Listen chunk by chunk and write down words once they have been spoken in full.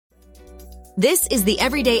This is the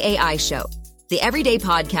Everyday AI Show, the everyday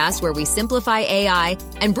podcast where we simplify AI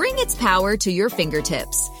and bring its power to your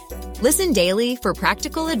fingertips. Listen daily for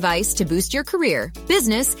practical advice to boost your career,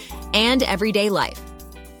 business, and everyday life.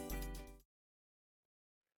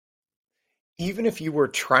 Even if you were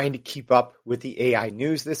trying to keep up with the AI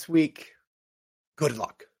news this week, good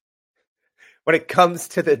luck. When it comes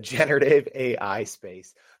to the generative AI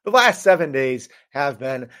space, the last 7 days have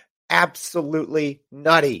been absolutely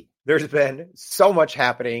nutty. There's been so much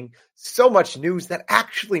happening, so much news that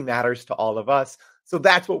actually matters to all of us. So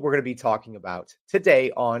that's what we're going to be talking about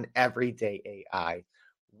today on Everyday AI.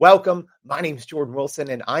 Welcome. My name is Jordan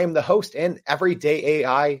Wilson, and I am the host. And Everyday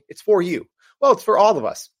AI, it's for you. Well, it's for all of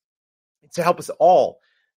us. It's to help us all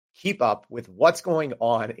keep up with what's going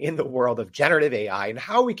on in the world of generative AI and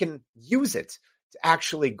how we can use it to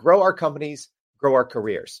actually grow our companies, grow our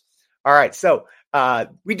careers. All right, so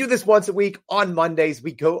we do this once a week on Mondays.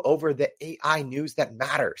 We go over the AI news that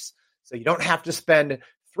matters. So you don't have to spend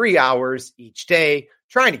 3 hours each day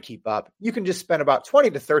trying to keep up. You can just spend about 20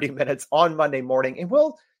 to 30 minutes on Monday morning, and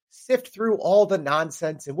we'll sift through all the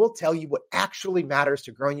nonsense, and we'll tell you what actually matters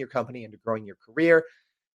to growing your company and to growing your career.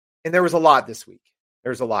 And there was a lot this week.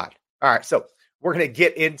 There's a lot. All right, so we're going to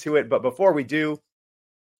get into it. But before we do,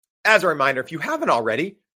 as a reminder, if you haven't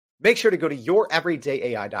already, make sure to go to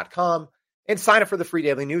youreverydayai.com and sign up for the free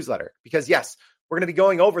daily newsletter. Because yes, we're going to be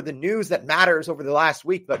going over the news that matters over the last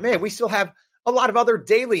week. But man, we still have a lot of other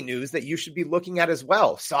daily news that you should be looking at as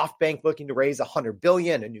well. SoftBank looking to raise $100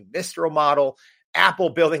 billion, a new Mistral model,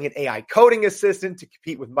 Apple building an AI coding assistant to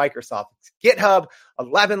compete with Microsoft's GitHub,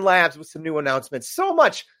 11 Labs with some new announcements. So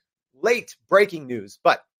much late breaking news.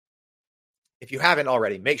 But if you haven't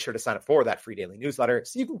already, make sure to sign up for that free daily newsletter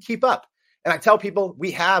so you can keep up. And I tell people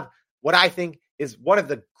we have what I think is one of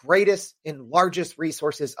the greatest and largest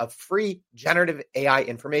resources of free generative AI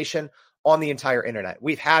information on the entire internet.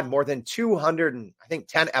 We've had more than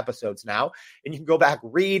 210 episodes now, and you can go back,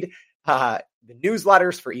 read the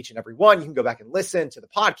newsletters for each and every one. You can go back and listen to the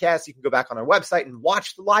podcast. You can go back on our website and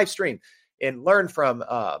watch the live stream and learn from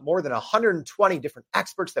more than 120 different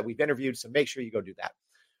experts that we've interviewed. So make sure you go do that.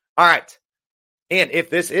 All right. And if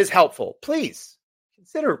this is helpful, please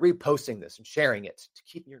consider reposting this and sharing it to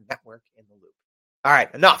keep your network in the loop. All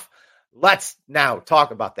right, enough. Let's now talk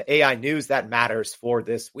about the AI news that matters for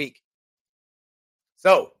this week.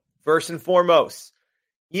 So, first and foremost,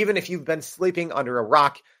 even if you've been sleeping under a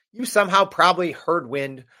rock, you somehow probably heard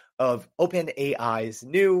wind of OpenAI's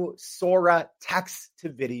new Sora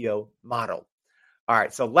text-to-video model. All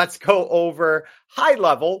right, so let's go over high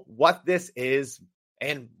level what this is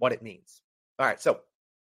and what it means. All right, so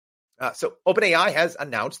OpenAI has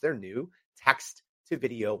announced their new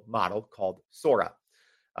text-to-video model called Sora.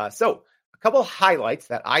 So a couple highlights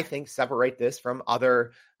that I think separate this from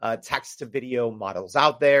other text-to-video models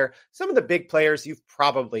out there. Some of the big players you've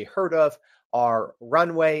probably heard of are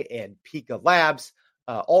Runway and Pika Labs.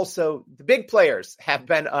 Also, the big players have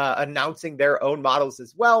been announcing their own models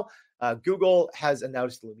as well. Google has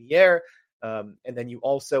announced Lumiere, and then you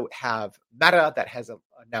also have Meta that has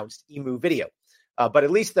announced Emu Video. But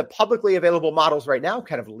at least the publicly available models right now,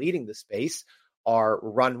 kind of leading the space, are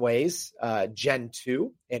Runway's Gen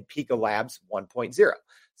 2 and Pika Labs 1.0.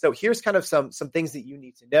 So here's kind of some things that you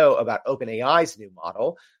need to know about OpenAI's new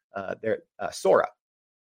model, their Sora.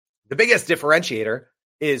 The biggest differentiator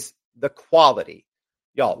is the quality.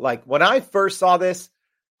 Y'all, like when I first saw this,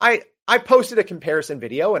 I posted a comparison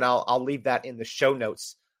video, and I'll leave that in the show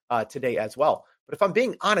notes today as well. But if I'm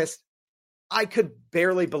being honest, I could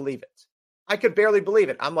barely believe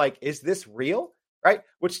it. I'm like, is this real? Right?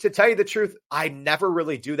 Which, to tell you the truth, I never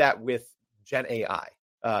really do that with Gen AI.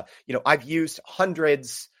 I've used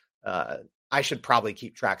hundreds. I should probably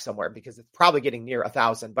keep track somewhere because it's probably getting near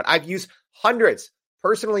 1,000. But I've used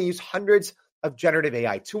personally used hundreds of generative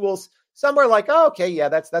AI tools. Some are like, oh, okay, yeah,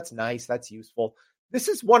 that's nice, that's useful. This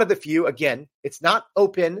is one of the few. Again, it's not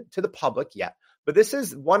open to the public yet, but this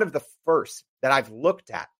is one of the first that I've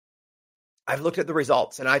looked at. I've looked at the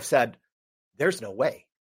results and I've said, there's no way.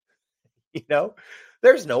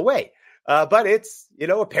 There's no way. But it's,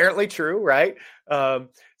 apparently true, right?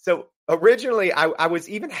 So originally I was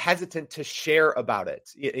even hesitant to share about it,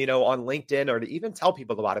 on LinkedIn or to even tell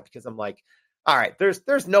people about it because I'm like, all right,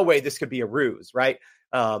 there's no way this could be a ruse, right?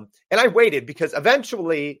 And I waited because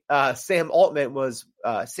eventually Sam Altman was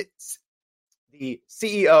the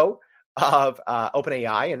CEO of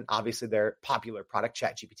OpenAI and obviously their popular product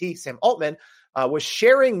ChatGPT. Sam Altman was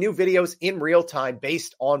sharing new videos in real time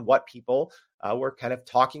based on what people were kind of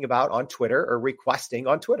talking about on Twitter or requesting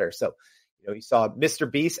on Twitter. So, you saw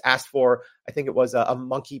Mr. Beast asked for, I think it was a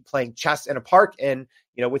monkey playing chess in a park. And,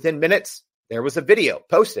 within minutes, there was a video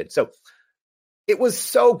posted. So it was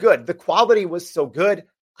so good. The quality was so good.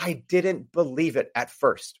 I didn't believe it at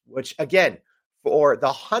first, which again, for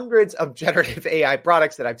the hundreds of generative AI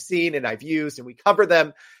products that I've seen and I've used, and we cover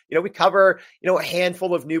them, we cover, a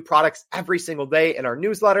handful of new products every single day in our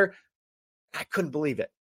newsletter. I couldn't believe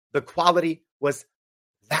it. The quality was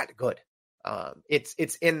that good.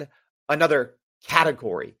 It's in another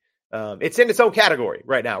category. It's in its own category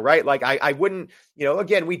right now, right? Like I wouldn't,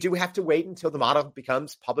 again, we do have to wait until the model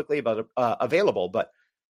becomes publicly available, but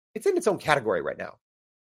it's in its own category right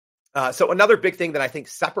now. So another big thing that I think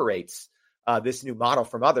separates this new model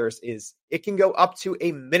from others is it can go up to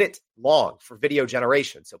a minute long for video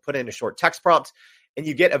generation. So put in a short text prompt and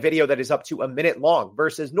you get a video that is up to a minute long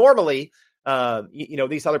versus normally,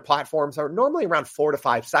 these other platforms are normally around 4 to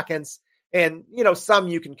 5 seconds. And, some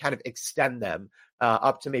you can kind of extend them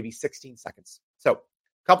up to maybe 16 seconds. So a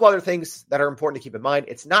couple other things that are important to keep in mind.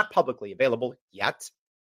 It's not publicly available yet.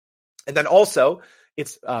 And then also,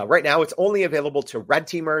 it's right now, it's only available to red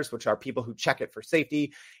teamers, which are people who check it for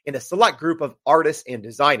safety, in a select group of artists and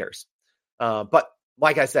designers. But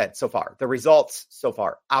like I said, so far, the results so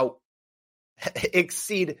far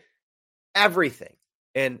exceed everything.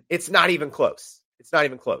 And it's not even close. It's not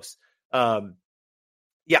even close. I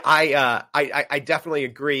definitely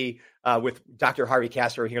agree with Dr. Harvey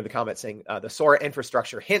Castro here in the comments saying the Sora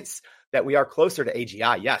infrastructure hints that we are closer to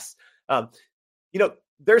AGI. Yes.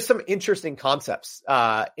 There's some interesting concepts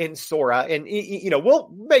in Sora, and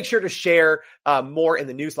we'll make sure to share more in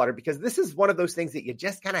the newsletter because this is one of those things that you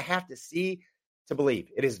just kind of have to see to believe.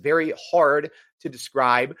 It is very hard to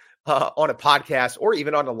describe on a podcast or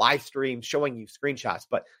even on a live stream showing you screenshots,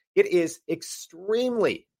 but it is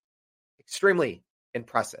extremely, extremely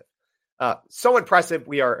impressive. So impressive,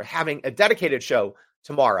 we are having a dedicated show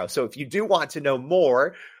tomorrow. So if you do want to know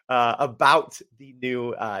more about the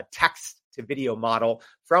new text to video model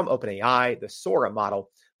from OpenAI, the Sora model,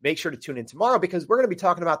 make sure to tune in tomorrow because we're going to be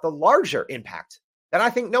talking about the larger impact that I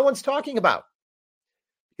think no one's talking about.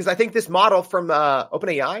 Because I think this model from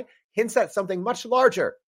OpenAI hints at something much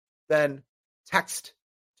larger than text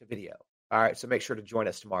to video. All right, so make sure to join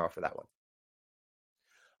us tomorrow for that one.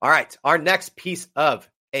 All right, our next piece of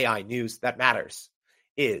AI news that matters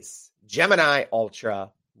is Gemini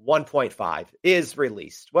Ultra 1.5 is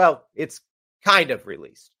released. Well, it's kind of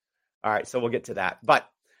released. All right, so we'll get to that. But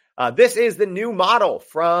this is the new model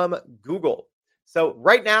from Google. So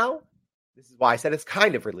right now, this is why I said it's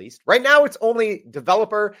kind of released. Right now, it's only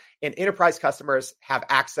developer and enterprise customers have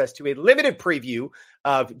access to a limited preview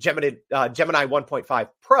of Gemini 1.5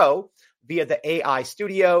 Pro via the AI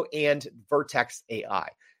Studio and Vertex AI.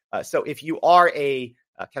 So if you are a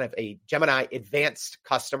kind of a Gemini advanced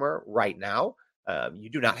customer right now, you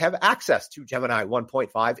do not have access to Gemini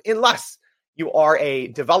 1.5 unless you are a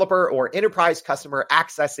developer or enterprise customer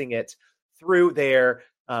accessing it through their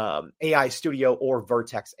AI Studio or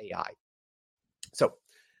Vertex AI. So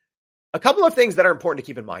a couple of things that are important to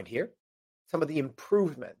keep in mind here. Some of the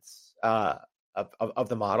improvements of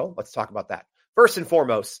the model. Let's talk about that. First and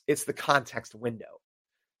foremost, it's the context window.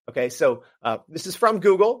 Okay, so this is from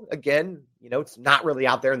Google. Again, it's not really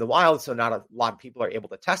out there in the wild, so not a lot of people are able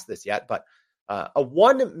to test this yet, but a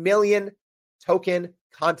 1 million token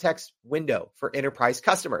context window for enterprise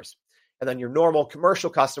customers. And then your normal commercial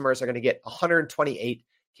customers are going to get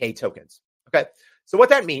 128K tokens. Okay, so what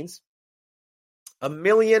that means, a 1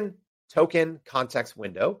 million token context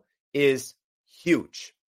window is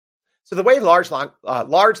huge. So the way large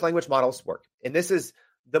language models work, and this is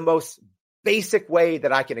the most basic way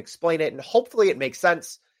that I can explain it, and hopefully it makes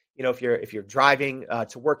sense. If you're driving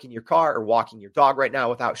to work in your car or walking your dog right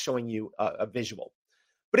now without showing you a visual.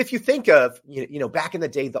 But if you think of back in the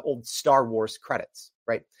day, the old Star Wars credits,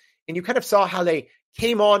 right? And you kind of saw how they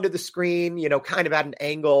came onto the screen, kind of at an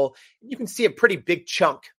angle. You can see a pretty big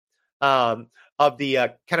chunk of the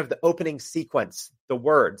kind of the opening sequence, the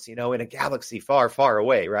words, in a galaxy far, far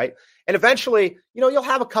away, right? And eventually, you'll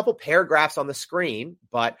have a couple paragraphs on the screen,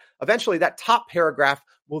 but eventually that top paragraph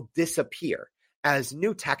will disappear as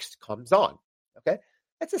new text comes on, okay?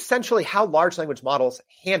 That's essentially how large language models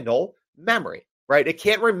handle memory, right? It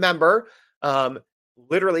can't remember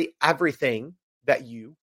literally everything that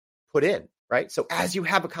you put in, right? So as you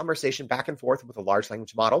have a conversation back and forth with a large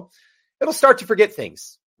language model, it'll start to forget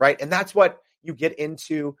things, right? And that's what you get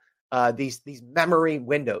into these memory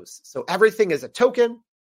windows. So everything is a token.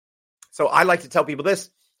 So I like to tell people this.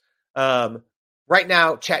 Right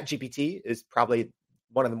now, ChatGPT is probably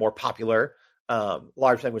one of the more popular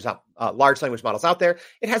large language models out there.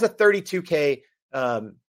 It has a 32K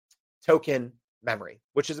token memory,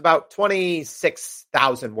 which is about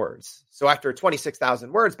 26,000 words. So after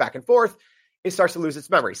 26,000 words back and forth, it starts to lose its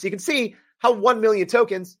memory. So you can see how 1 million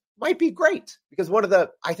tokens might be great, because one of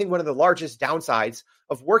the largest downsides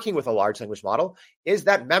of working with a large language model is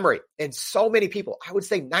that memory. And so many people, I would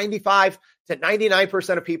say 95 to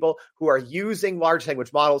 99% of people who are using large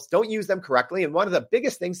language models don't use them correctly. And one of the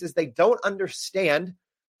biggest things is they don't understand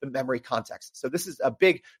the memory context. So this is a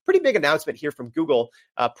pretty big announcement here from Google,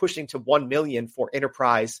 pushing to 1 million for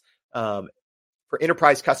enterprise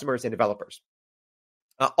customers and developers.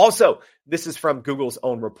 Also, this is from Google's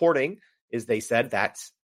own reporting, is they said that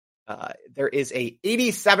there is a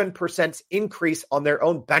 87% increase on their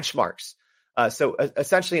own benchmarks. So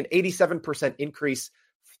essentially an 87% increase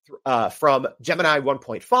from Gemini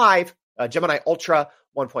 1.5, Gemini Ultra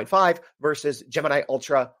 1.5 versus Gemini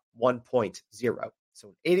Ultra 1.0.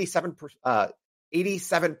 So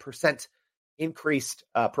 87% increased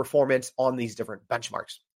performance on these different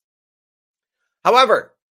benchmarks.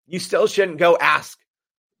 However, you still shouldn't go ask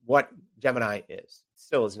what Gemini is.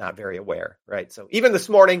 Still is not very aware, right? So even this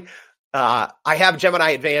morning, I have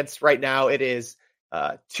Gemini Advanced right now. It is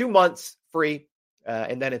 2 months free,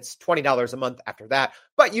 and then it's $20 a month after that.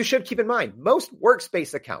 But you should keep in mind, most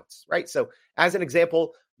workspace accounts, right? So as an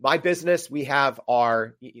example, my business, we have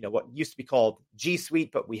our, what used to be called G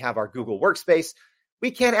Suite, but we have our Google Workspace. We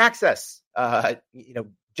can't access,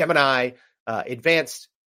 Gemini Advanced.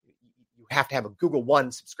 You have to have a Google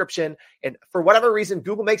One subscription. And for whatever reason,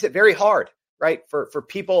 Google makes it very hard, right? For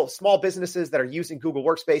people, small businesses that are using Google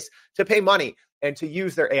Workspace to pay money and to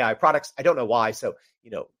use their AI products. I don't know why. So,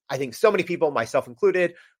 I think so many people, myself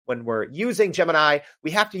included, when we're using Gemini, we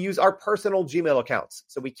have to use our personal Gmail accounts.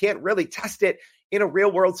 So we can't really test it in a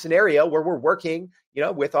real world scenario where we're working,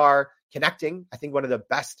 with our connecting. I think one of the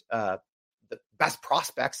best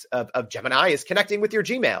prospects of Gemini is connecting with your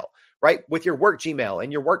Gmail, right? With your work Gmail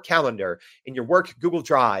and your work calendar and your work Google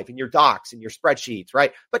Drive and your docs and your spreadsheets,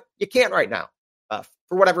 right? But you can't right now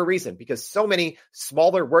for whatever reason, because so many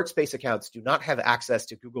smaller workspace accounts do not have access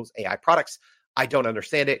to Google's AI products. I don't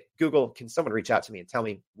understand it. Google, can someone reach out to me and tell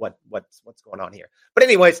me what's going on here? But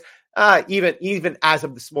anyways, even as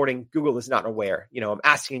of this morning, Google is not aware. I'm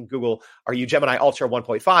asking Google, are you Gemini Ultra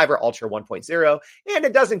 1.5 or Ultra 1.0? And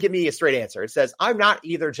it doesn't give me a straight answer. It says, I'm not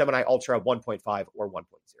either Gemini Ultra 1.5 or 1.0.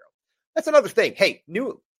 That's another thing. Hey,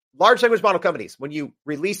 new large language model companies, when you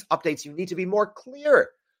release updates, you need to be more clear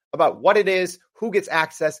about what it is, who gets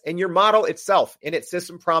access, and your model itself in its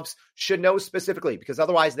system prompts should know specifically, because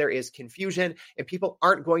otherwise there is confusion and people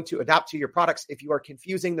aren't going to adapt to your products if you are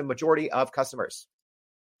confusing the majority of customers.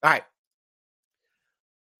 All right.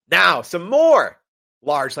 Now, some more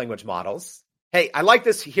large language models. Hey, I like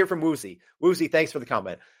this here from Woozy. Woozy, thanks for the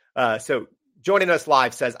comment. So joining us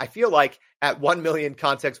live says, I feel like at 1 million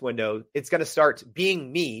context window, it's going to start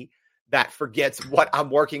being me that forgets what I'm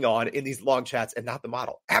working on in these long chats and not the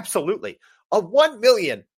model. Absolutely. A 1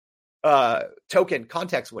 million token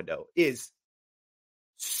context window is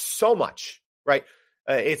so much, right?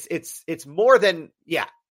 It's more than,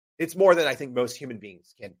 it's more than I think most human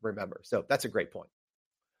beings can remember. So that's a great point.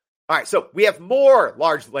 All right. So we have more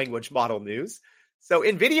large language model news. So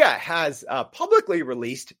NVIDIA has publicly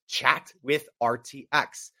released Chat with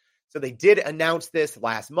RTX. So they did announce this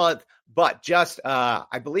last month, but just,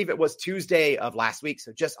 I believe it was Tuesday of last week,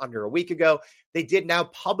 so just under a week ago, they did now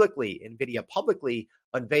NVIDIA publicly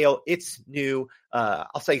unveil its new,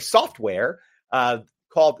 I'll say software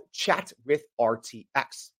called Chat with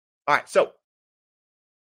RTX. All right, so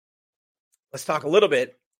let's talk a little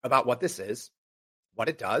bit about what this is, what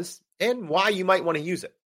it does, and why you might want to use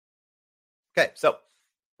it. Okay, so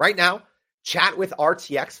right now, Chat with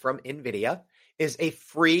RTX from NVIDIA is a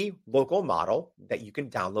free local model that you can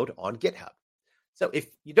download on GitHub. So if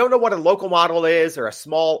you don't know what a local model is or a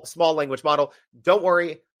small language model, don't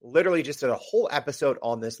worry. Literally just did a whole episode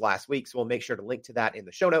on this last week, so we'll make sure to link to that in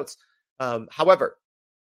the show notes. However,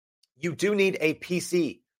 you do need a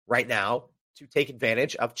PC right now to take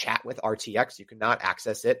advantage of Chat with RTX. You cannot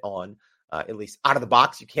access it on, at least out of the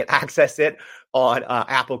box, you can't access it on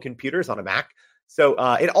Apple computers on a Mac. So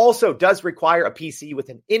it also does require a PC with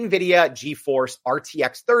an NVIDIA GeForce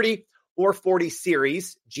RTX 30 or 40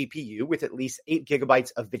 series GPU with at least 8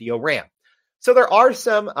 gigabytes of video RAM. So there are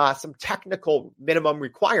some technical minimum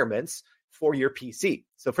requirements for your PC.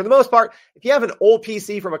 So for the most part, if you have an old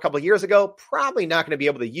PC from a couple of years ago, probably not going to be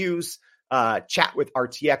able to use Chat with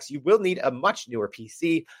RTX. You will need a much newer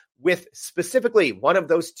PC with specifically one of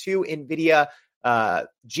those two NVIDIA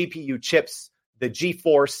GPU chips, the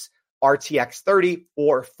GeForce RTX 30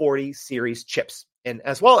 or 40 series chips, and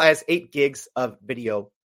as well as 8 gigs of video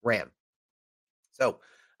RAM. So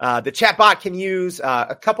the chatbot can use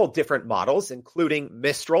a couple different models, including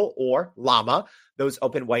Mistral or Llama. those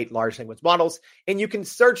open weight large language models, and you can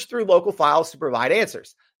search through local files to provide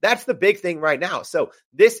answers. That's the big thing right now. So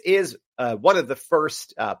this is one of the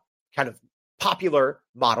first kind of popular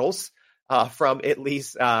models from at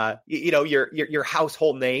least your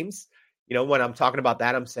household names. When I'm talking about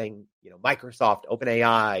that, I'm saying Microsoft,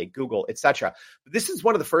 OpenAI, Google, etc. But this is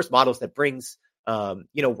one of the first models that brings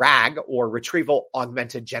RAG, or retrieval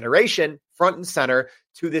augmented generation, front and center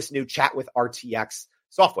to this new Chat with RTX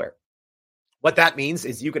software. What that means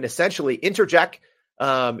is you can essentially interject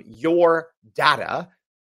your data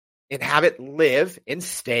and have it live and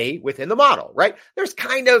stay within the model, right? There's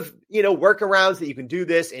kind of, workarounds that you can do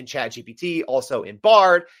this in ChatGPT, also in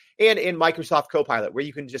Bard, and in Microsoft Copilot, where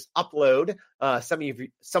you can just upload some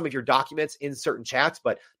of your documents in certain chats,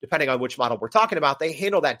 but depending on which model we're talking about, they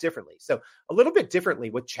handle that differently. So a little bit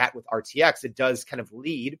differently with Chat with RTX, it does kind of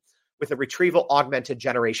lead with a retrieval augmented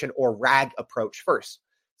generation, or RAG, approach first.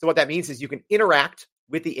 So what that means is you can interact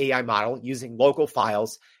with the AI model using local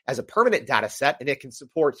files as a permanent data set, and it can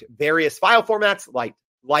support various file formats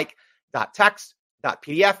like .text,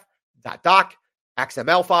 .pdf, .doc,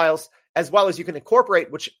 XML files, as well as you can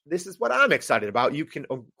incorporate, which this is what I'm excited about, you can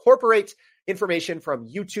incorporate information from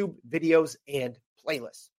YouTube videos and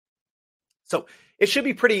playlists. So it should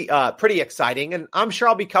be pretty exciting, and I'm sure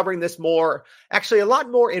I'll be covering this more, actually a lot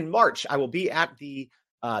more in March. I will be at the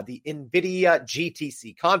NVIDIA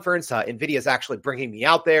GTC conference. NVIDIA is actually bringing me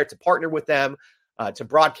out there to partner with them to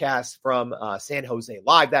broadcast from San Jose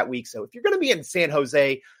live that week. So if you're going to be in San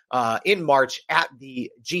Jose in March at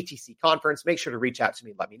the GTC conference, make sure to reach out to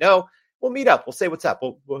me and let me know. We'll meet up. We'll say what's up.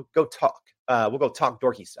 We'll go talk. We'll go talk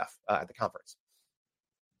dorky stuff at the conference.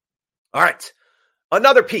 All right.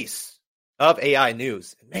 Another piece of AI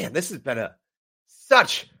news. Man, this has been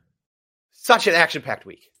such an action-packed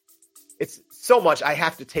week. It's so much, I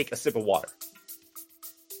have to take a sip of water.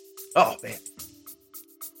 Oh, man.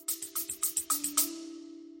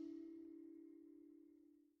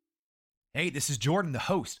 Hey, this is Jordan, the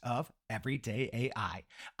host of Everyday AI.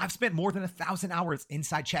 I've spent more than 1,000 hours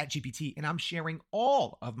inside ChatGPT, and I'm sharing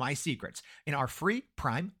all of my secrets in our free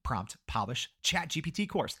Prime Prompt Polish ChatGPT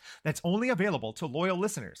course that's only available to loyal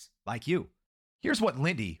listeners like you. Here's what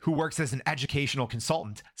Lindy, who works as an educational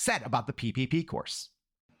consultant, said about the PPP course.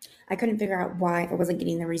 I couldn't figure out why I wasn't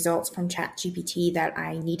getting the results from ChatGPT that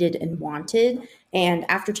I needed and wanted. And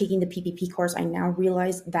after taking the PPP course, I now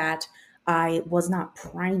realize that I was not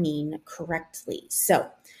priming correctly. So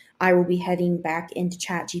I will be heading back into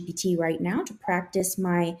ChatGPT right now to practice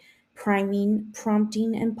my priming,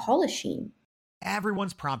 prompting, and polishing.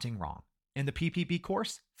 Everyone's prompting wrong, and the PPP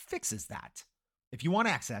course fixes that. If you want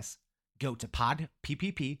access, go to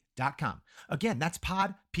podppp.com. Again, that's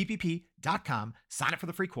podppp.com. Sign up for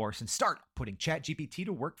the free course and start putting ChatGPT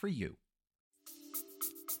to work for you.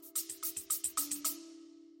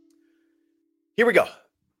 Here we go.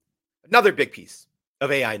 Another big piece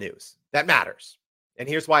of AI news that matters. And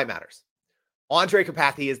here's why it matters. Andrej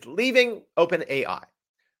Karpathy is leaving OpenAI.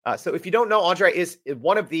 So if you don't know, Andrej is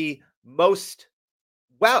one of the most,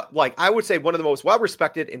 I would say one of the most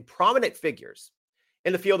well-respected and prominent figures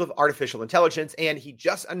in the field of artificial intelligence, and he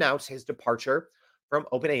just announced his departure from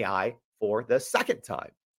OpenAI for the second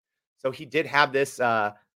time. So he did have this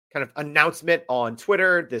kind of announcement on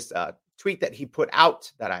Twitter, this tweet that he put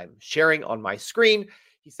out that I'm sharing on my screen.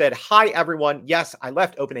 He said, "Hi, everyone. Yes, I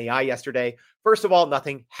left OpenAI yesterday. First of all,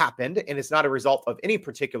 nothing happened, and it's not a result of any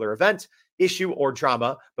particular event, issue, or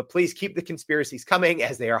drama, but please keep the conspiracies coming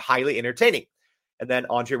as they are highly entertaining." And then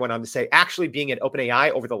Andrej went on to say, actually being at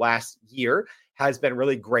OpenAI over the last year has been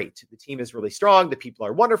really great. The team is really strong. The people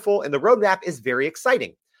are wonderful, and the roadmap is very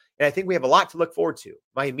exciting. And I think we have a lot to look forward to.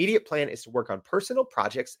 My immediate plan is to work on personal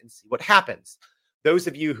projects and see what happens. Those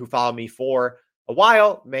of you who follow me for a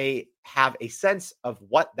while may have a sense of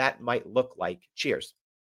what that might look like. Cheers.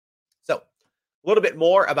 So a little bit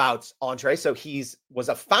more about Andrej. So he was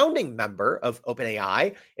a founding member of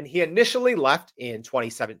OpenAI, and he initially left in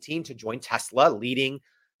 2017 to join Tesla, leading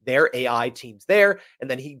their AI teams there. And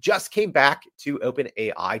then he just came back to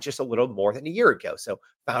OpenAI just a little more than a year ago. So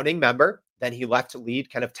founding member, then he left to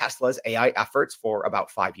lead kind of Tesla's AI efforts for about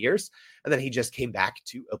 5 years. And then he just came back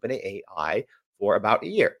to OpenAI for about a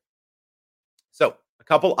year. So a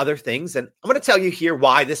couple other things, and I'm going to tell you here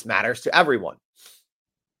why this matters to everyone.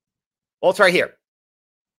 Well, it's right here.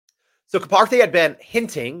 So Karpathy had been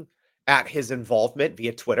hinting at his involvement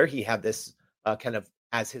via Twitter. He had this kind of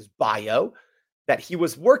as his bio that he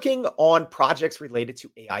was working on projects related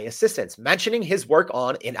to AI assistants, mentioning his work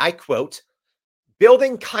on, and I quote,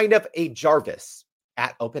 building kind of a Jarvis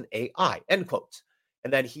at OpenAI, end quote.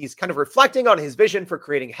 And then he's kind of reflecting on his vision for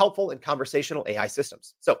creating helpful and conversational AI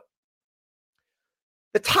systems. So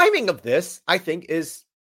The timing of this, I think, is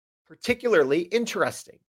particularly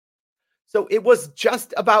interesting. So it was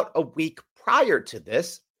just about a week prior to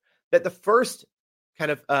this that the first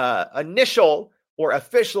kind of initial or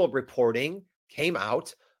official reporting came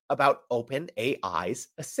out about OpenAI's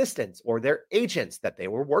assistants or their agents that they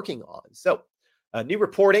were working on. So new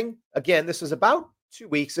reporting, again, this was about 2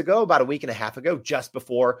 weeks ago, about a week and a half ago, just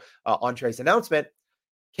before Andrej's announcement,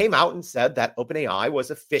 came out and said that OpenAI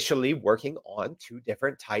was officially working on 2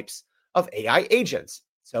 different types of AI agents.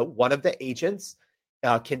 So one of the agents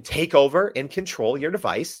can take over and control your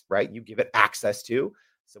device, right? You give it access to.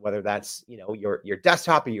 So whether that's, your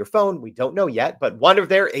desktop or your phone, we don't know yet, but one of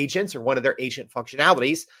their agents or one of their agent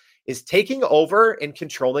functionalities is taking over and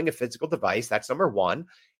controlling a physical device. That's number one.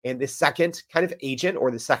 And the second kind of agent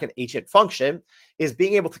or the second agent function is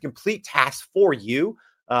being able to complete tasks for you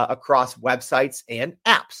across websites and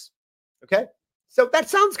apps. Okay. So that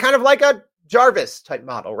sounds kind of like a Jarvis type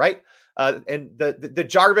model, right? And the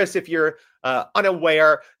Jarvis, if you're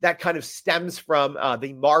unaware, that kind of stems from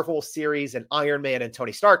the Marvel series and Iron Man and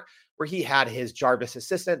Tony Stark, where he had his Jarvis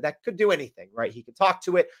assistant that could do anything, right? He could talk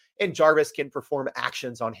to it and Jarvis can perform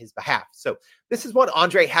actions on his behalf. So this is what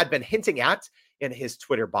Andrej had been hinting at in his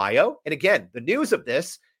Twitter bio. And again, the news of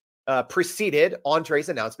this preceded Andrej's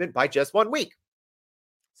announcement by just 1 week.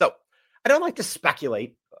 So I don't like to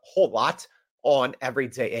speculate a whole lot on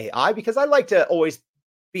everyday AI because I like to always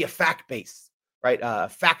be a fact-based,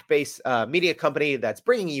 right? Fact-based media company that's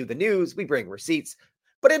bringing you the news. We bring receipts,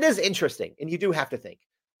 but it is interesting. And you do have to think,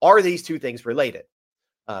 are these 2 things related?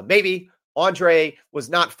 Maybe Andrej was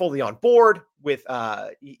not fully on board with,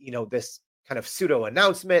 this kind of pseudo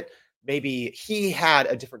announcement. Maybe he had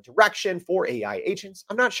a different direction for AI agents.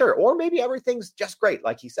 I'm not sure. Or maybe everything's just great,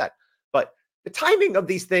 like he said. But the timing of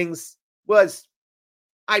these things was,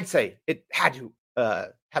 I'd say, it had to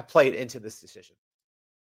have played into this decision.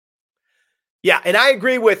 Yeah, and I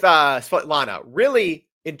agree with Svetlana. Really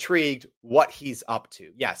intrigued what he's up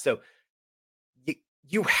to. Yeah, so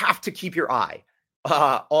you have to keep your eye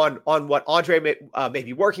on what Andrej may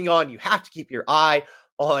be working on. You have to keep your eye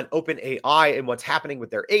on OpenAI and what's happening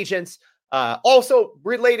with their agents. Also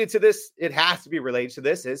related to this, it has to be related to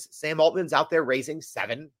this, is Sam Altman's out there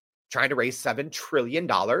trying to raise $7 trillion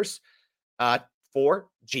for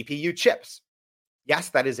GPU chips. Yes,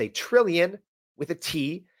 that is a trillion with a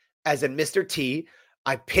T, as in Mr. T.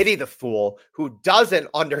 I pity the fool who doesn't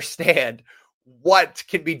understand what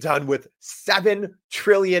can be done with $7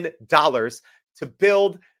 trillion to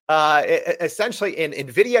build essentially an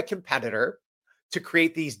NVIDIA competitor to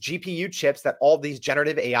create these GPU chips that all these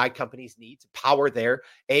generative AI companies need to power their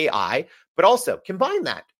AI. But also combine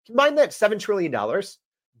that $7 trillion,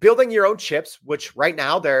 building your own chips, which right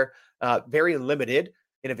now they're very limited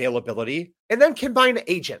in availability, and then combine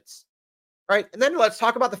agents, right? And then let's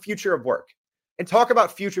talk about the future of work and talk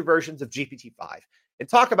about future versions of GPT-5 and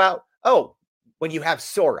talk about, when you have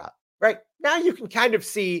Sora, right? Now you can kind of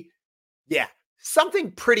see,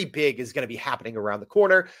 something pretty big is going to be happening around the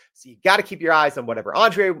corner. So you got to keep your eyes on whatever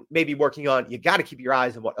Andrej may be working on. You got to keep your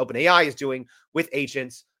eyes on what OpenAI is doing with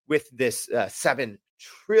agents with this $7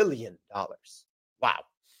 trillion. Wow.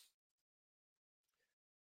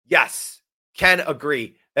 Yes, can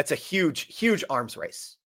agree. That's a huge, huge arms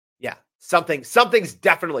race. Yeah, something's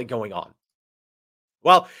definitely going on.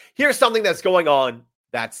 Well, here's something that's going on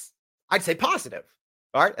that's, I'd say, positive.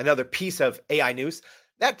 All right, another piece of AI news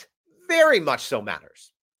that very much so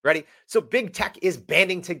matters. Ready? So big tech is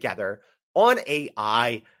banding together on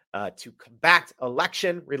AI to combat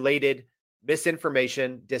election-related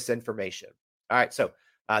misinformation, disinformation. All right, so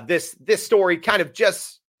this story kind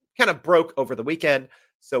of broke over the weekend.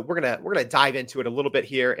 So we're gonna dive into it a little bit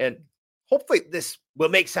here, and hopefully this will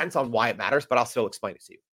make sense on why it matters, but I'll still explain it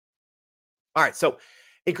to you. All right, so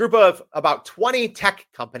a group of about 20 tech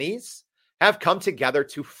companies have come together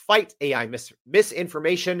to fight AI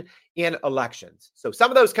misinformation in elections. So some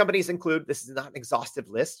of those companies include, this is not an exhaustive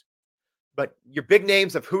list, but your big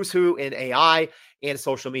names of who's who in AI and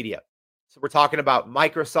social media. So we're talking about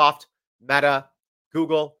Microsoft, Meta,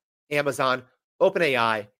 Google, Amazon,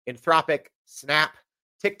 OpenAI, Anthropic, Snap,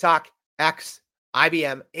 TikTok, X,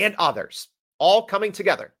 IBM, and others, all coming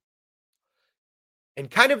together. And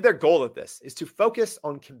kind of their goal of this is to focus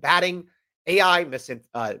on combating AI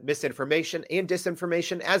misinformation and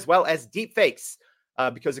disinformation, as well as deepfakes,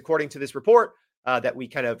 because according to this report that we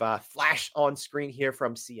kind of flash on screen here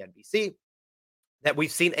from CNBC, that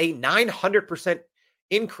we've seen a 900%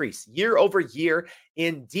 increase year over year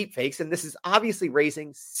in deepfakes. And this is obviously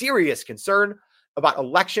raising serious concern about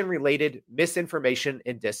election-related misinformation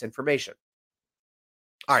and disinformation.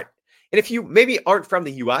 All right. And if you maybe aren't from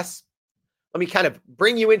the US, let me kind of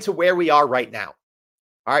bring you into where we are right now.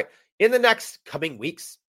 All right. In the next coming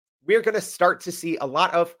weeks, we're going to start to see a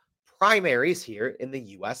lot of primaries here in the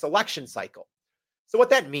U.S. election cycle. So what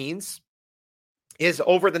that means is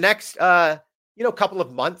over the next, couple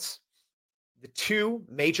of months, the two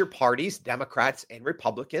major parties, Democrats and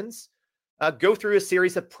Republicans, go through a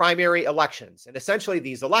series of primary elections. And essentially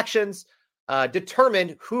these elections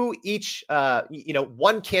determine who each,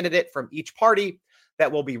 one candidate from each party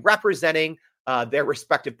that will be representing their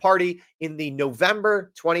respective party in the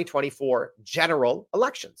November 2024 general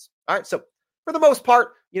elections. All right. So for the most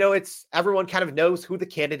part, it's everyone kind of knows who the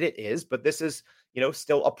candidate is, but this is,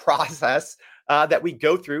 still a process that we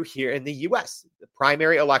go through here in the US, the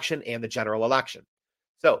primary election and the general election.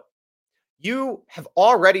 So you have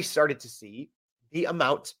already started to see the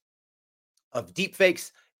amount of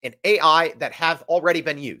deepfakes and AI that have already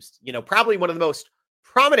been used. Probably one of the most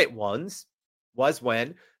prominent ones was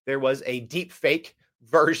when there was a deepfake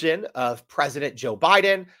version of President Joe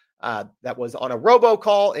Biden that was on a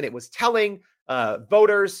robocall, and it was telling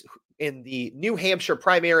voters in the New Hampshire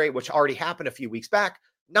primary, which already happened a few weeks back,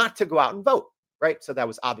 not to go out and vote, right? So that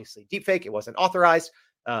was obviously deepfake. It wasn't authorized,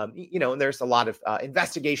 and there's a lot of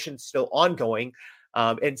investigation still ongoing.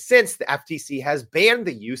 And since the FTC has banned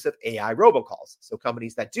the use of AI robocalls, so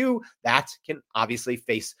companies that do that can obviously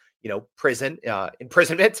face,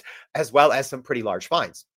 imprisonment, as well as some pretty large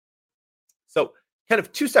fines. So kind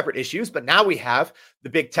of two separate issues, but now we have the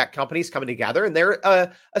big tech companies coming together, and they're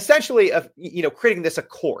essentially, creating this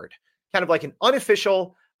accord, kind of like an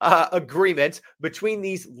unofficial agreement between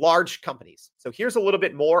these large companies. So here's a little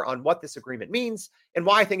bit more on what this agreement means and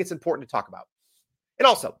why I think it's important to talk about. And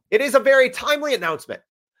also, it is a very timely announcement,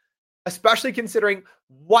 especially considering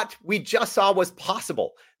what we just saw was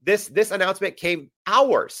possible. This announcement came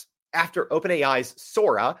hours after OpenAI's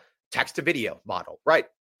Sora text-to-video model, right?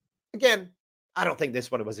 Again, I don't think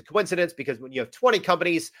this one was a coincidence, because when you have 20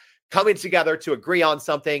 companies coming together to agree on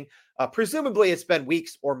something, presumably it's been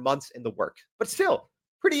weeks or months in the work. But still,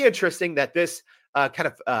 pretty interesting that this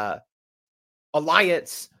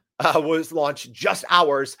alliance was launched just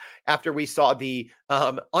hours after we saw the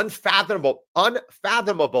unfathomable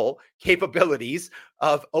capabilities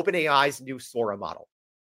of OpenAI's new Sora model.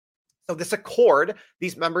 So this accord,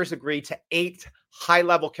 these members agreed to 8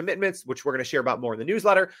 high-level commitments, which we're going to share about more in the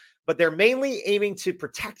newsletter, but they're mainly aiming to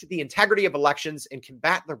protect the integrity of elections and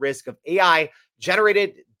combat the risk of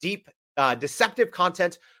AI-generated deceptive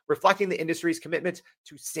content, reflecting the industry's commitment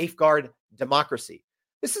to safeguard democracy.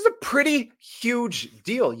 This is a pretty huge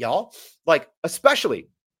deal, y'all. Like, especially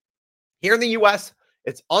here in the US,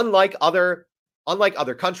 it's unlike other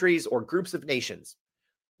countries or groups of nations.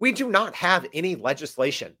 We do not have any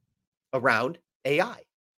legislation around AI.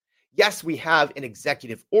 Yes, we have an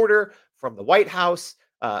executive order from the White House,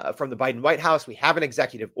 from the Biden White House. We have an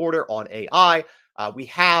executive order on AI. We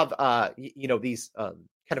have, these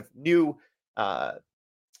kind of new, I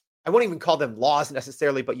won't even call them laws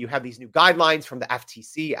necessarily, but you have these new guidelines from the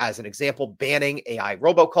FTC as an example, banning AI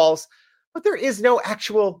robocalls, but there is no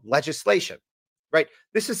actual legislation, right?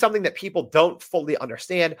 This is something that people don't fully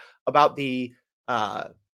understand about the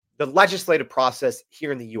legislative process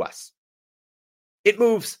here in the US. It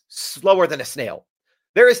moves slower than a snail.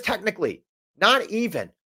 There is technically not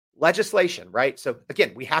even legislation, right? So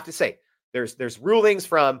again, we have to say there's rulings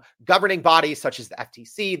from governing bodies such as the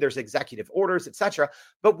FTC, there's executive orders, etc.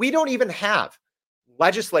 But we don't even have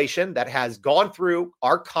legislation that has gone through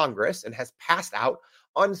our Congress and has passed out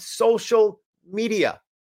on social media,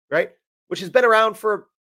 right? Which has been around for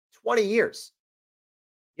 20 years.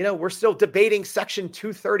 We're still debating Section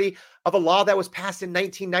 230 of a law that was passed in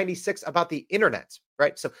 1996 about the internet,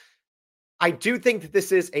 right? So I do think that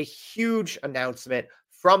this is a huge announcement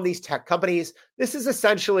from these tech companies. This is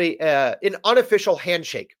essentially an unofficial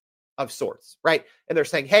handshake of sorts, right? And they're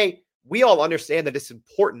saying, hey, we all understand that it's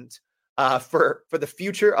important for the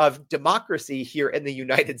future of democracy here in the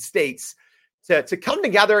United States to come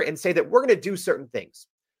together and say that we're going to do certain things.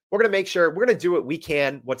 We're going to make sure we're going to do what we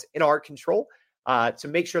can, what's in our control, to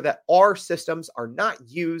make sure that our systems are not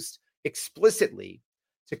used explicitly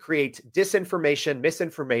to create disinformation,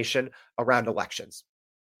 misinformation around elections.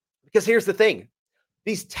 Because here's the thing,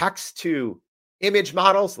 these text to image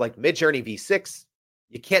models like Midjourney V6,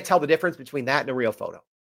 you can't tell the difference between that and a real photo.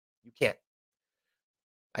 You can't.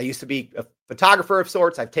 I used to be a photographer of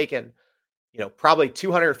sorts. I've taken, probably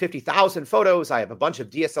 250,000 photos. I have a bunch of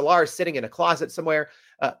DSLRs sitting in a closet somewhere.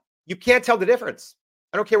 You can't tell the difference.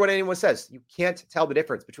 I don't care what anyone says. You can't tell the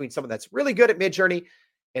difference between someone that's really good at Midjourney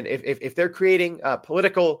and if they're creating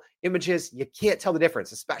political images. You can't tell the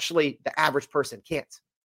difference, especially the average person can't.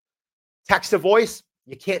 Text to voice,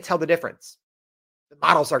 you can't tell the difference. The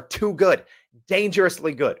models are too good,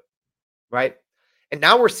 dangerously good, right? And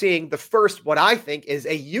now we're seeing the first, what I think is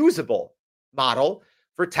a usable model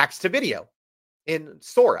for text to video in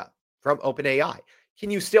Sora from OpenAI. Can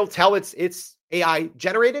you still tell it's AI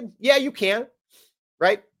generated? Yeah, you can,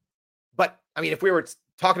 right? But I mean, if we were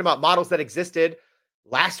talking about models that existed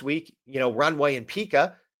last week, Runway and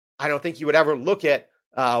Pika, I don't think you would ever look at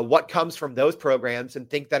what comes from those programs and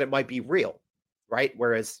think that it might be real, right?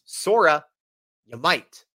 Whereas Sora, you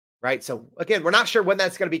might, right? So again, we're not sure when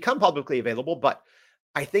that's going to become publicly available, but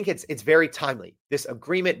I think it's very timely. This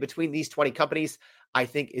agreement between these 20 companies, I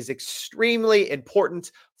think, is extremely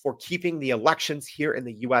important for keeping the elections here in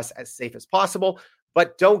the US as safe as possible.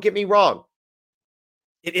 But don't get me wrong,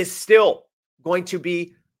 it is still going to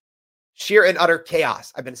be sheer and utter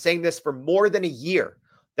chaos. I've been saying this for more than a year,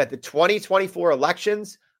 that the 2024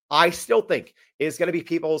 elections, I still think, is going to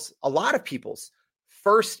be a lot of people's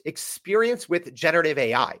first experience with generative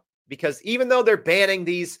AI. Because even though they're banning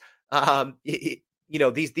these,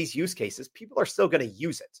 these use cases, people are still going to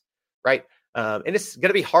use it, right? And it's going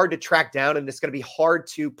to be hard to track down, and it's going to be hard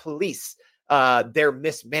to police their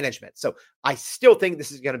mismanagement. So I still think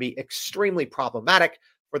this is going to be extremely problematic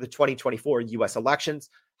for the 2024 US elections.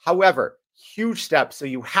 However, huge steps. So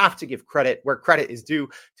you have to give credit where credit is due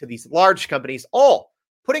to these large companies, all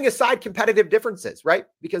putting aside competitive differences, right?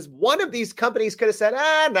 Because one of these companies could have said,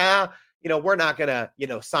 we're not going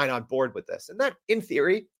to, sign on board with this. And that, in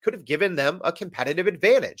theory, could have given them a competitive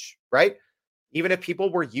advantage, right? Even if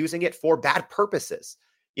people were using it for bad purposes,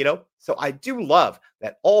 So I do love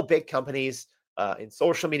that all big companies in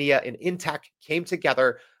social media and in tech came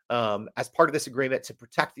together as part of this agreement to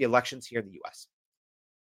protect the elections here in the US.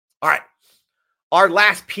 All right. Our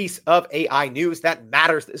last piece of AI news that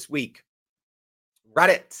matters this week.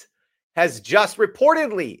 Reddit has just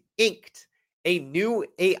reportedly inked a new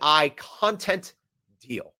AI content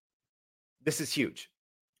deal. This is huge.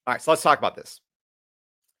 All right, so let's talk about this.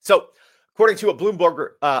 So, according to a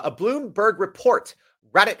Bloomberg report,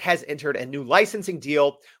 Reddit has entered a new licensing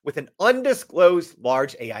deal with an undisclosed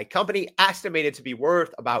large AI company estimated to be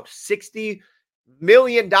worth about $60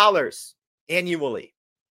 million annually.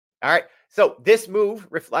 All right, so this move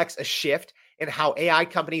reflects a shift in how AI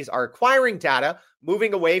companies are acquiring data,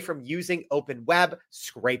 moving away from using open web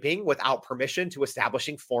scraping without permission to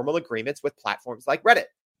establishing formal agreements with platforms like Reddit.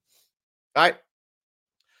 All right.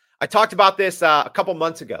 I talked about this a couple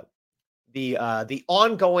months ago. The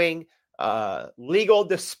ongoing legal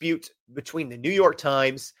dispute between the New York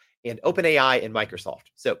Times and OpenAI and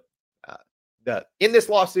Microsoft. So in this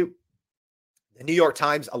lawsuit, the New York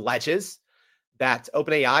Times alleges that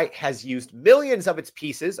OpenAI has used millions of its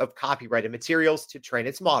pieces of copyrighted materials to train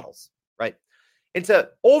its models, right? And to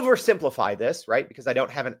oversimplify this, right, because I don't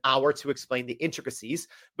have an hour to explain the intricacies,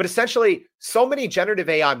 but essentially so many generative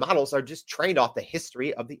AI models are just trained off the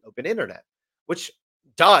history of the open internet, which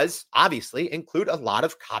does obviously include a lot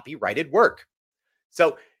of copyrighted work.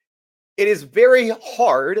 So it is very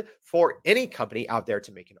hard for any company out there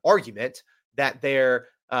to make an argument that their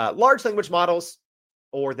large language models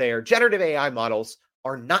or their generative AI models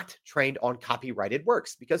are not trained on copyrighted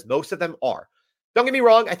works, because most of them are. Don't get me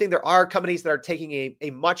wrong. I think there are companies that are taking a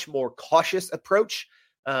much more cautious approach.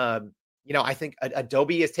 I think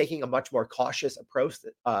Adobe is taking a much more cautious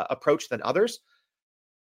approach than others.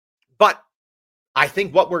 But I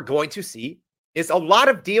think what we're going to see is a lot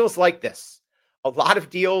of deals like this, a lot of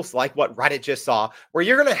deals like what Reddit just saw, where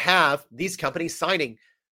you're going to have these companies signing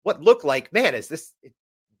what look like, man,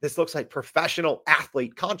 this looks like professional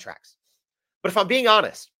athlete contracts. But if I'm being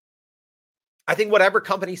honest, I think whatever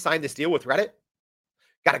company signed this deal with Reddit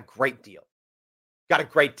got a great deal.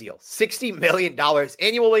 $60 million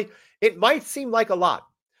annually. It might seem like a lot,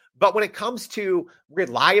 but when it comes to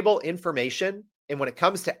reliable information and when it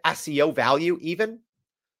comes to SEO value, even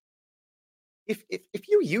if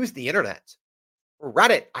you use the internet,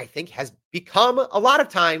 Reddit, I think, has become a lot of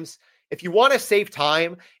times, if you want to save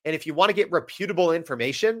time and if you want to get reputable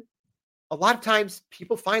information, a lot of times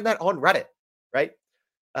people find that on Reddit, right?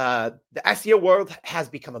 The SEO world has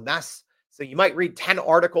become a mess. So you might read 10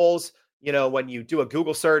 articles, when you do a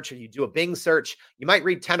Google search or you do a Bing search, you might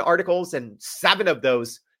read 10 articles and 7 of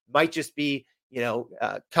those might just be,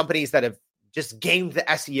 companies that have just gamed the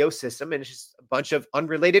SEO system, and it's just a bunch of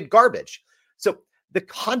unrelated garbage. So the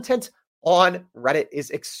content on Reddit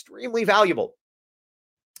is extremely valuable,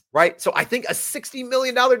 right? So I think a $60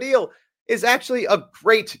 million deal is actually a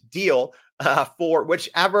great deal for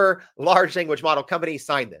whichever large language model company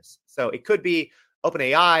signed this. So it could be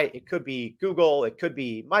OpenAI, it could be Google, it could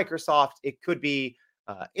be Microsoft, it could be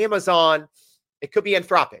Amazon. It could be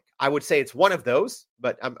Anthropic. I would say it's one of those,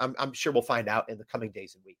 but I'm sure we'll find out in the coming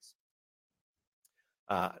days and weeks.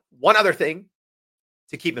 One other thing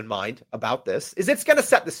to keep in mind about this is it's going to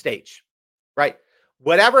set the stage, right?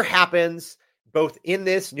 Whatever happens, both in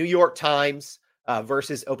this New York Times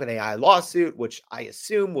versus OpenAI lawsuit, which I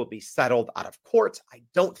assume will be settled out of court. I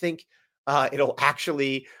don't think it'll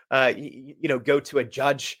actually, go to a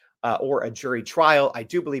judge or a jury trial. I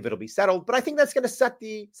do believe it'll be settled, but I think that's going to set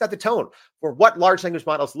the tone for what large language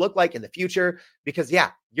models look like in the future. Because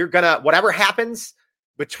you're gonna, whatever happens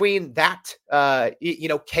between that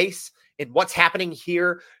case and what's happening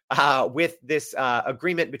here with this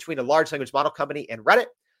agreement between a large language model company and Reddit,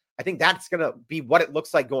 I think that's going to be what it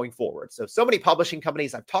looks like going forward. So many publishing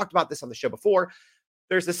companies, I've talked about this on the show before,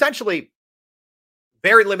 there's essentially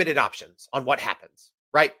very limited options on what happens,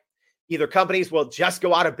 right? Either companies will just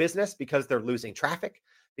go out of business because they're losing traffic,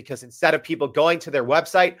 because instead of people going to their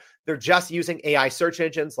website, they're just using AI search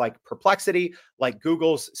engines like Perplexity, like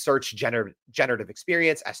Google's Search Generative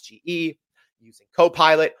Experience, SGE, using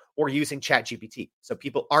Copilot, or using ChatGPT. So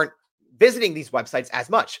people aren't visiting these websites as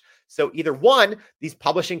much. So either one, these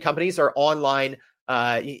publishing companies or online,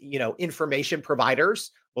 information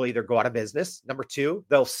providers will either go out of business. Number two,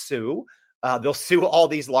 they'll sue. They'll sue all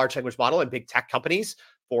these large language model and big tech companies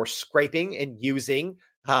for scraping and using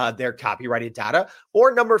their copyrighted data.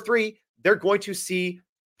 Or number three, they're going to see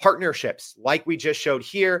partnerships like we just showed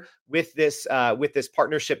here with this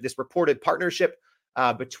partnership, this reported partnership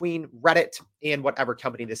between Reddit and whatever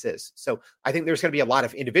company this is. So I think there's going to be a lot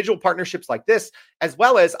of individual partnerships like this, as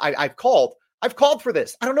well as I've called for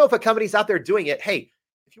this. I don't know if a company's out there doing it. Hey,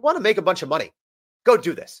 if you want to make a bunch of money, go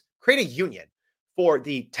do this. Create a union for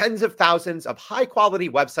the tens of thousands of high quality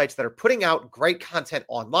websites that are putting out great content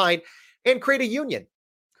online, and create a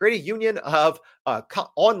union of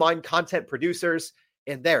online content producers.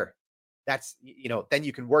 And that's, then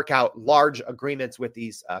you can work out large agreements with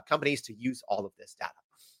these companies to use all of this data.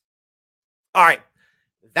 All right,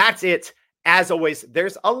 that's it. As always,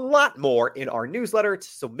 there's a lot more in our newsletter,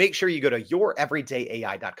 so make sure you go to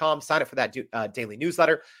youreverydayai.com, sign up for that daily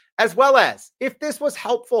newsletter, as well as, if this was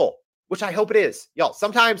helpful, which I hope it is, y'all,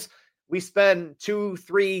 sometimes we spend 2,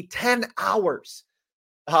 3, 10 hours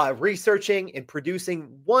researching and producing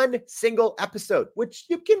one single episode, which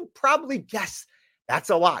you can probably guess that's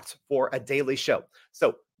a lot for a daily show.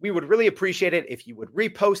 So we would really appreciate it if you would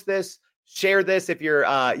repost this, share this. If you're,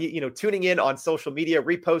 tuning in on social media,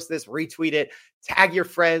 repost this, retweet it, tag your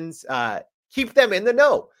friends, keep them in the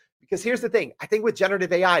know. Because here's the thing. I think with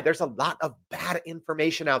generative AI, there's a lot of bad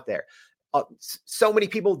information out there. So many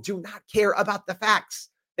people do not care about the facts.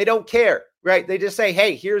 They don't care, right? They just say,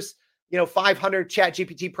 hey, here's, 500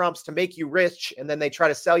 ChatGPT prompts to make you rich. And then they try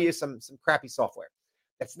to sell you some crappy software.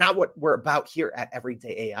 That's not what we're about here at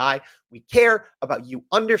Everyday AI. We care about you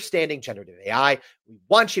understanding generative AI. We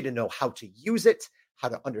want you to know how to use it, how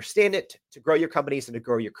to understand it, to grow your companies and to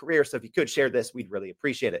grow your career. So if you could share this, we'd really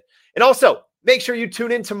appreciate it. And also, make sure you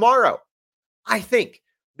tune in tomorrow. I think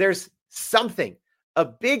there's a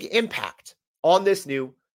big impact on this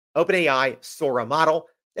new OpenAI Sora model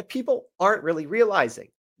that people aren't really realizing.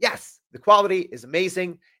 Yes, the quality is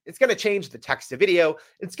amazing. It's going to change the text to video.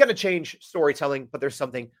 It's going to change storytelling, but there's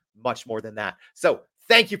something much more than that. So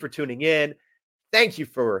thank you for tuning in. Thank you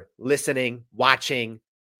for listening, watching,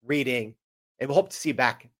 reading, and we'll hope to see you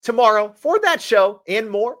back tomorrow for that show and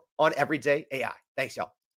more on Everyday AI. Thanks,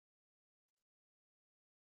 y'all.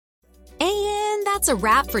 And that's a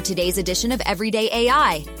wrap for today's edition of Everyday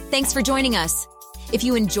AI. Thanks for joining us. If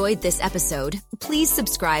you enjoyed this episode, please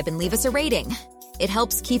subscribe and leave us a rating. It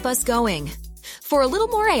helps keep us going. For a little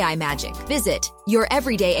more AI magic, visit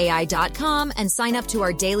youreverydayai.com and sign up to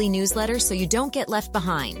our daily newsletter so you don't get left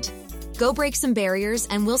behind. Go break some barriers,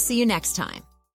 and we'll see you next time.